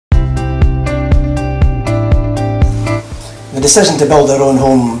The decision to build our own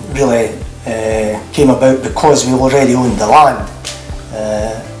home really came about because we already owned the land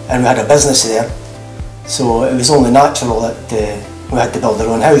and we had a business there, so it was only natural that we had to build our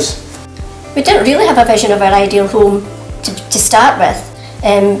own house. We didn't really have a vision of our ideal home to start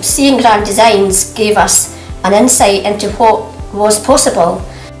with. Seeing Grand Designs gave us an insight into what was possible,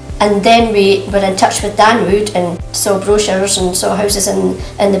 and then we were in touch with Danwood and saw brochures and saw houses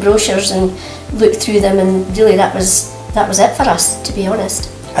in the brochures and looked through them, and really that was it for us, to be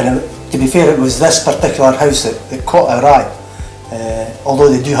honest. And to be fair, it was this particular house that caught our eye. Although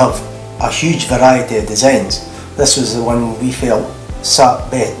they do have a huge variety of designs, this was the one we felt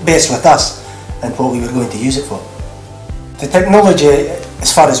sat best with us and what we were going to use it for. The technology,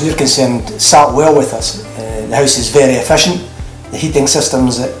 as far as we're concerned, sat well with us. The house is very efficient. The heating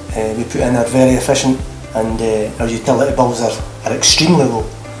systems that we put in are very efficient, and our utility bills are extremely low.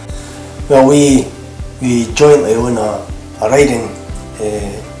 Well, we jointly own a riding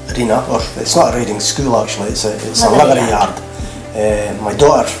arena, or it's not a riding school actually, it's a livery yard. My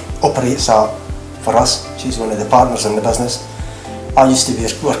daughter operates that for us. She's one of the partners in the business. I used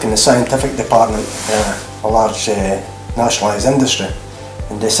to work in the scientific department in a large nationalised industry,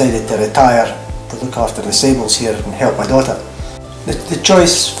 and decided to retire to look after the disabled here and help my daughter. The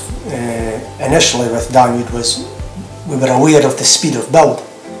choice initially with Danwood was we were aware of the speed of build,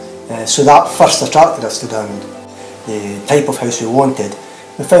 so that first attracted us to Danwood. The type of house we wanted,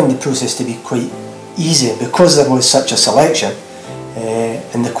 we found the process to be quite easy because there was such a selection,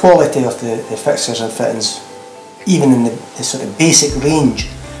 and the quality of the fixtures and fittings, even in the sort of basic range,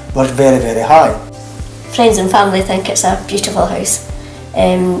 were very, very high. Friends and family think it's a beautiful house.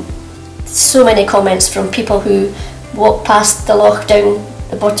 So many comments from people who walk past the loch down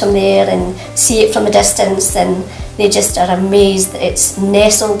the bottom there and see it from a distance, and they just are amazed that it's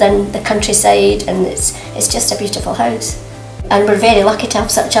nestled in the countryside, and it's just a beautiful house. And we're very lucky to have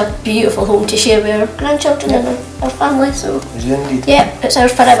such a beautiful home to share with our grandchildren and our family. So Is it indeed? yeah, it's our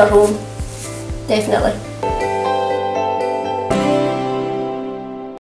forever home, definitely.